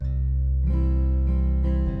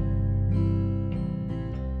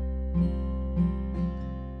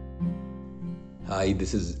Hi,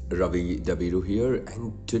 this is Ravindhra Dabbiroo here,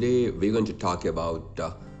 and today we're going to talk about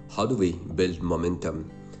how do we build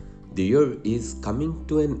momentum. The year is coming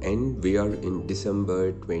to an end. We are in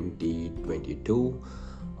December 2022,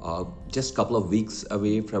 just a couple of weeks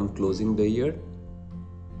away from closing the year.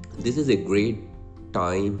 This is a great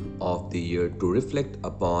time of the year to reflect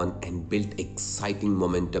upon and build exciting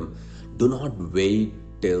momentum. Do not wait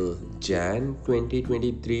till Jan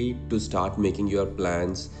 2023 to start making your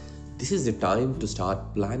plans. This is the time to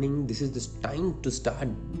start planning. This is the time to start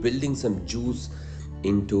building some juice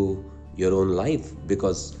into your own life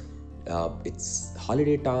because it's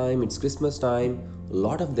holiday time, it's Christmas time. A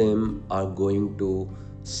lot of them are going to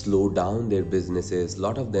slow down their businesses, a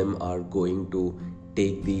lot of them are going to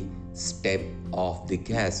take the step off the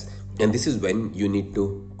gas, and this is when you need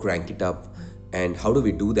to crank it up. And how do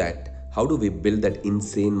we do that? How do we build that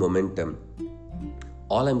insane momentum?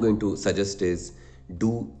 All I'm going to suggest is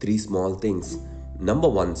do three small things.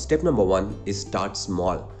 Step number one is start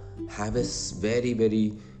small. Have a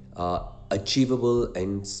very achievable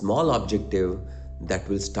and small objective that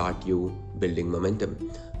will start you building momentum.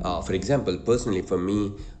 For example, personally for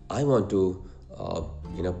me, I want to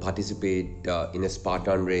participate in a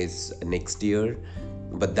Spartan race next year,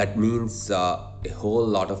 but that means a whole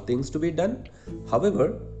lot of things to be done.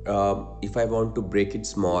 However, if I want to break it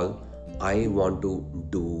small, I want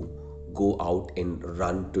to go out and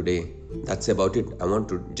run today. That's about it. I want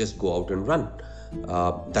to just go out and run.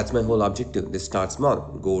 That's my whole objective. This start small,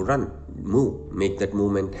 go run, move, make that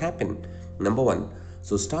movement happen. Number one.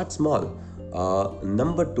 So start small.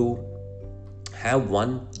 Number two, have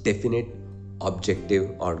one definite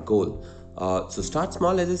objective or goal. So start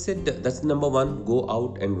small, as I said, that's number one, go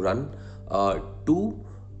out and run. Two,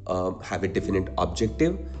 have a definite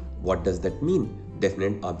objective. What does that mean?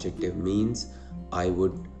 Definite objective means I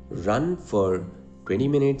would run for 20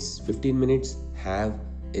 minutes, 15 minutes, have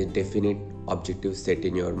a definite objective set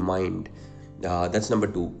in your mind. That's number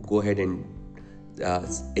two, go ahead and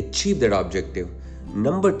achieve that objective.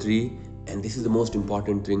 Number three, and this is the most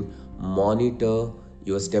important thing, monitor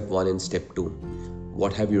your step one and step two.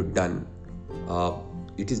 What have you done?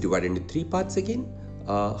 It is divided into three parts again.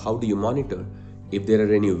 How do you monitor? If there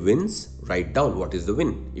are any wins, write down what is the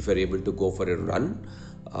win. If you're able to go for a run,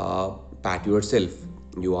 pat yourself,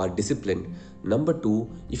 you are disciplined. Number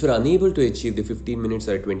two, if you're unable to achieve the 15 minutes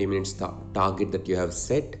or 20 minutes target that you have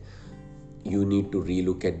set, you need to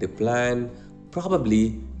relook at the plan,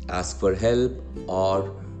 probably ask for help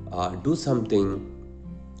or do something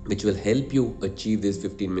which will help you achieve this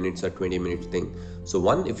 15 minutes or 20 minutes thing. So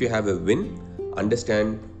one, if you have a win,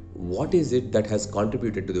 understand what is it that has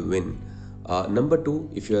contributed to the win. Number two,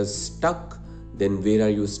 if you are stuck, then where are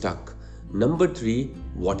you stuck? Number three,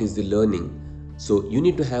 what is the learning? So you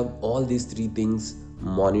need to have all these three things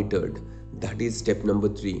monitored. That is step number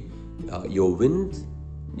three. Your wins,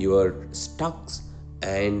 your stucks,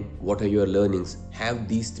 and what are your learnings. Have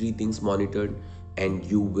these three things monitored and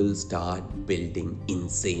you will start building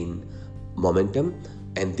insane momentum.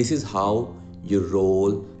 And this is how you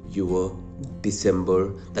roll your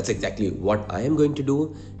December. That's exactly what I am going to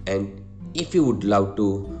do. And if you would love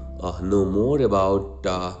to know more about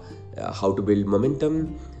how to build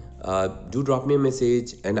momentum, do drop me a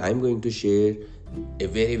message and I'm going to share a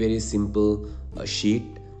very simple sheet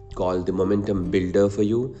called the Momentum Builder for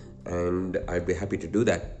you, and I'd be happy to do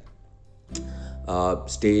that.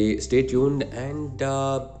 Stay tuned, and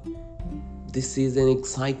this is an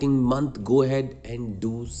exciting month. Go ahead and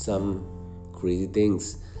do some crazy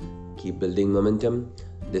things. Keep building momentum.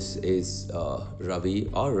 This is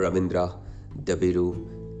Ravi or Ravindhra Dabbiroo,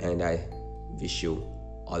 and I wish you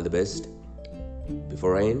all the best.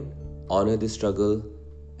 Before I end, honor the struggle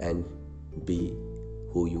and be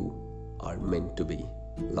who you are meant to be.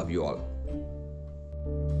 Love you all.